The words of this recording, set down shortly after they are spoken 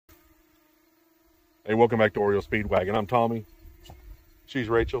Hey, welcome back to Oreo Speedwagon. I'm Tommy. She's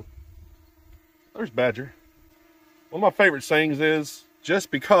Rachel. There's Badger. One of my favorite sayings is,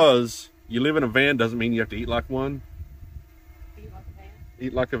 just because you live in a van doesn't mean you have to eat like one. Eat like a van?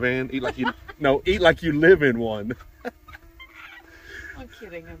 Eat like a van? Eat like you... No, eat like you live in one. I'm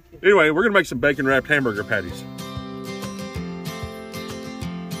kidding. Anyway, we're going to make some bacon-wrapped hamburger patties.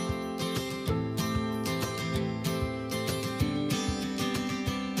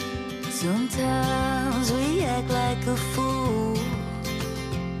 Sometimes we act like a fool,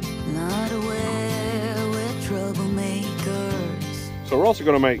 not aware we're troublemakers. So we're also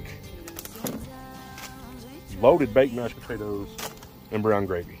going to make loaded baked mashed potatoes and brown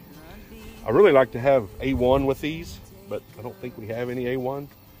gravy. I really like to have A1 with these, but I don't think we have any A1,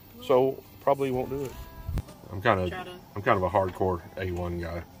 so probably won't do it. I'm kind of a hardcore A1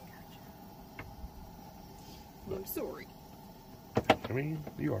 guy. I'm sorry. I mean,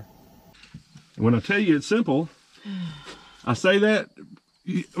 you are. When I tell you it's simple, I say that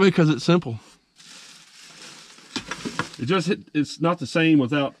because it's simple. It's not the same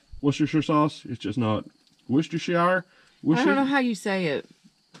without Worcestershire sauce. It's just not Worcestershire. I don't know how you say it.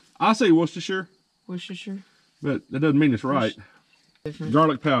 I say Worcestershire. Worcestershire. But that doesn't mean it's right. Different.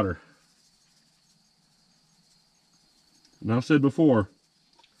 Garlic powder. And I've said before,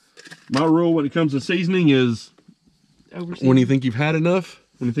 my rule when it comes to seasoning is when you think you've had enough,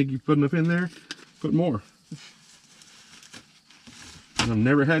 when you think you've put enough in there, put more. And I've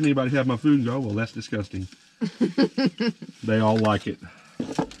never had anybody have my food and go, well, that's disgusting. They all like it.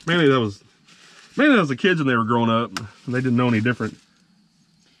 Mainly that was the kids when they were growing up and they didn't know any different.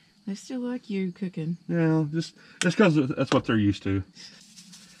 They still like you cooking. Yeah, just because that's what they're used to.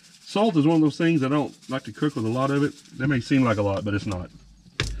 Salt is one of those things I don't like to cook with a lot of it. That may seem like a lot, but it's not.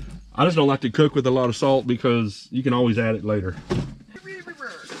 I just don't like to cook with a lot of salt because you can always add it later.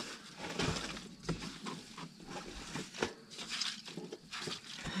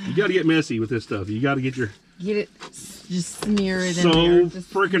 You got to get messy with this stuff. You got to get it, just smear it so in there. So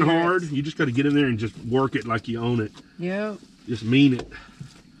freaking hard. You just got to get in there and just work it like you own it. Yep. Just mean it.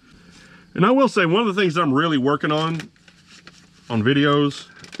 And I will say, one of the things I'm really working on videos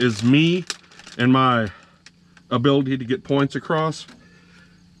is me and my ability to get points across.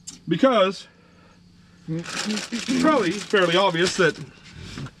 Because it's probably fairly obvious that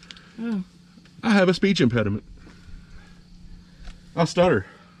I have a speech impediment. I stutter.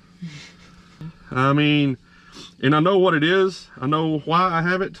 I mean, and I know what it is. I know why I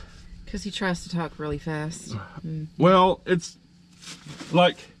have it. Because he tries to talk really fast. Well, it's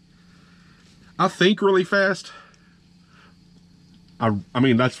like, I think really fast. I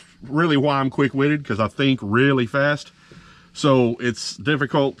mean, that's really why I'm quick-witted, because I think really fast. So it's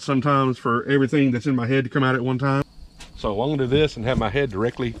difficult sometimes for everything that's in my head to come out at one time. So I'm gonna do this and have my head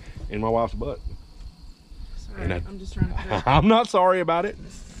directly in my wife's butt. Sorry, I'm just trying to I'm not sorry about it.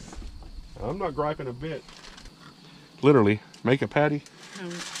 I'm not griping a bit. Literally, make a patty.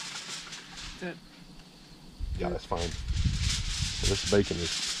 Yeah, that's fine. This bacon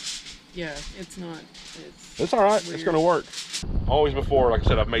is... Yeah, it's not. It's all right. Weird. It's going to work. Always before, like I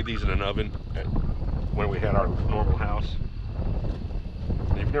said, I've made these in an oven when we had our normal house.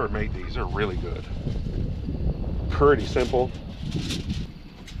 And if you've never made these, they're really good. Pretty simple.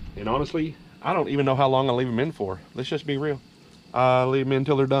 And honestly, I don't even know how long I'll leave them in for. Let's just be real. I'll leave them in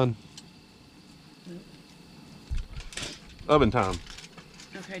until they're done. Oven time.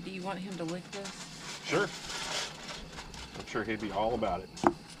 Okay, do you want him to lick this? Sure. I'm sure he'd be all about it.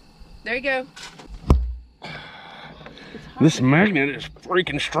 There you go. This magnet is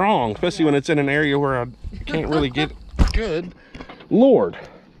freaking strong, especially when it's in an area where I can't really get good. Lord.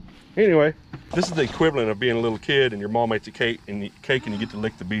 Anyway, this is the equivalent of being a little kid and your mom makes a cake and you get to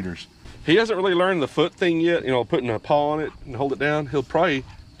lick the beaters. He hasn't really learned the foot thing yet, you know, putting a paw on it and hold it down. He'll probably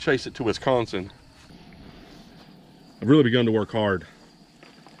chase it to Wisconsin. I've really begun to work hard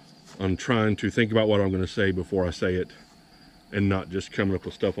on trying to think about what I'm going to say before I say it and not just coming up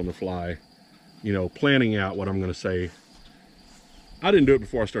with stuff on the fly. You know, planning out what I'm going to say. I didn't do it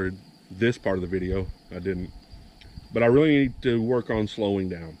before I started this part of the video. I didn't. But I really need to work on slowing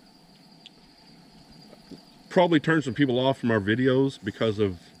down. Probably turn some people off from our videos because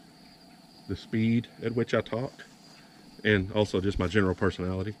of the speed at which I talk. And also just my general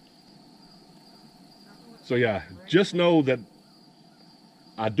personality. So yeah, just know that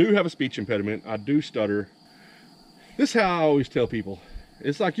I do have a speech impediment. I do stutter. This is how I always tell people.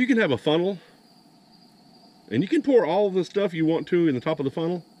 It's like you can have a funnel and you can pour all the stuff you want to in the top of the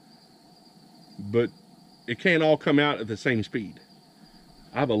funnel, but it can't all come out at the same speed.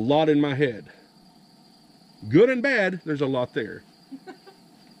 I have a lot in my head. Good and bad, there's a lot there.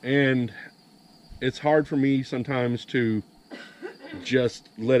 And it's hard for me sometimes to just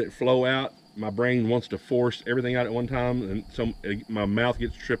let it flow out. My brain wants to force everything out at one time, and so my mouth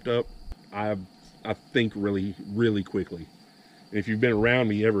gets tripped up. I think really, really quickly. And if you've been around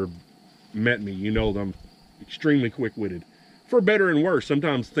me, ever met me, you know that I'm extremely quick-witted. For better and worse.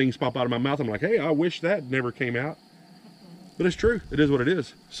 Sometimes things pop out of my mouth. I'm like, hey, I wish that never came out. But it's true. It is what it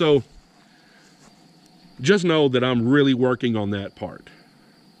is. So just know that I'm really working on that part.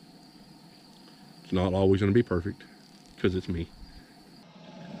 It's not always going to be perfect because it's me.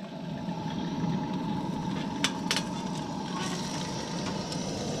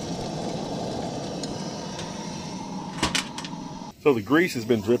 So the grease has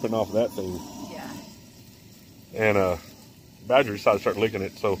been dripping off of that thing. Yeah. And Badger decided to start licking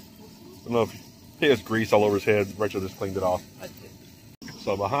it. So I don't know if he has grease all over his head. Rachel just cleaned it off.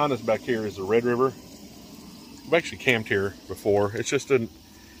 So behind us back here is the Red River. We've actually camped here before. It's just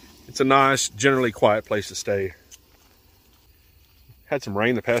it's a nice, generally quiet place to stay. Had some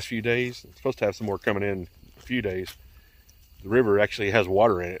rain the past few days. It's supposed to have some more coming in a few days. The river actually has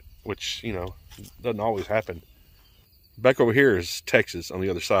water in it, which, you know, doesn't always happen. Back over here is Texas on the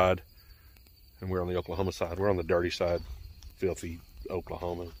other side, and we're on the Oklahoma side. We're on the dirty side, filthy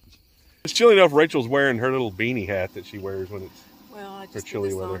Oklahoma. It's chilly enough. Rachel's wearing her little beanie hat that she wears when it's I just chilly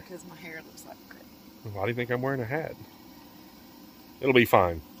put this weather. on because my hair looks like crap. Why do you think I'm wearing a hat? It'll be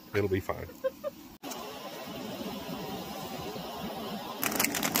fine. It'll be fine.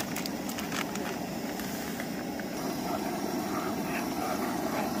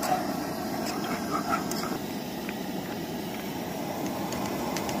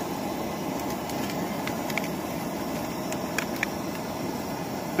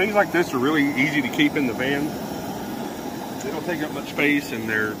 Things like this are really easy to keep in the van. They don't take up much space, and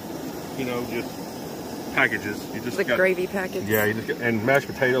they're, you know, just packages. You just The gravy packets. Yeah, you just get, and mashed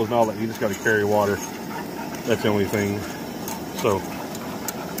potatoes and all that. You just got to carry water. That's the only thing. So,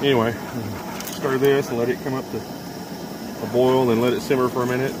 anyway, stir this and let it come up to a boil, and let it simmer for a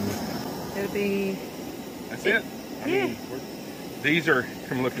minute. And It'll be. that's it. I mean, these are,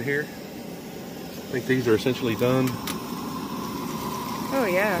 come look at here. I think these are essentially done. Oh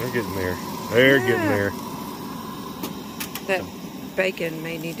yeah. They're getting there. They're getting there. That bacon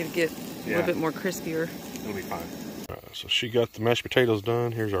may need to get a little bit more crispier. It'll be fine. So she got the mashed potatoes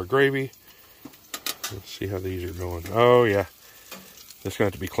done. Here's our gravy. Let's see how these are going. Oh yeah. It's gonna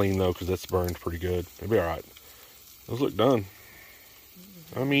have to be clean though, because that's burned pretty good. It'll be all right. Those look done.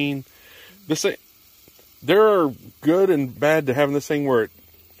 I mean, this thing, there are good and bad to having this thing where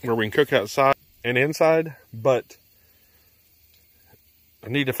we can cook outside and inside, but I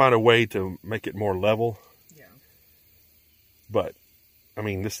need to find a way to make it more level. Yeah. But I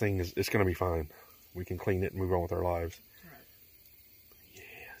mean, this thing it's going to be fine. We can clean it and move on with our lives. Right.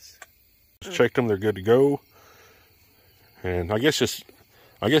 Yes. Just checked them; they're good to go. And I guess just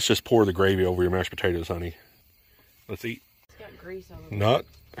pour the gravy over your mashed potatoes, honey. Let's eat. It's got grease on it. Not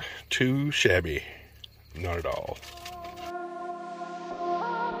too shabby. Not at all.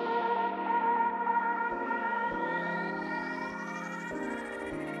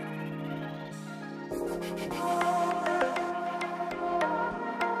 Oh,